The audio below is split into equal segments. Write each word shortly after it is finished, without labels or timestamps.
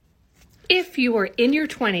If you are in your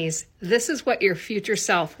 20s, this is what your future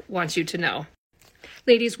self wants you to know.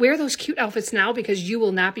 Ladies, wear those cute outfits now because you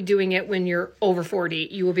will not be doing it when you're over 40.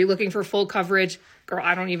 You will be looking for full coverage. Girl,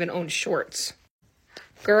 I don't even own shorts.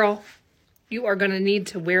 Girl, you are going to need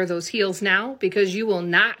to wear those heels now because you will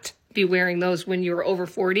not be wearing those when you're over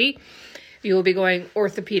 40. You will be going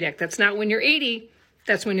orthopedic. That's not when you're 80.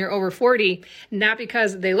 That's when you're over 40. Not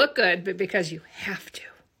because they look good, but because you have to.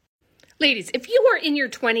 Ladies, if you are in your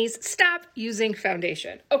 20s, stop using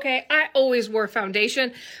foundation. Okay, I always wore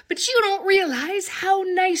foundation, but you don't realize how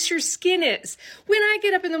nice your skin is. When I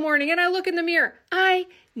get up in the morning and I look in the mirror, I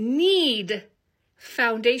need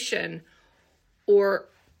foundation or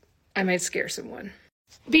I might scare someone.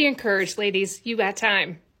 Be encouraged, ladies. You got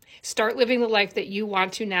time. Start living the life that you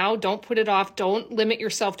want to now. Don't put it off. Don't limit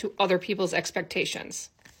yourself to other people's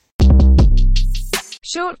expectations.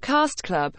 Shortcast Club.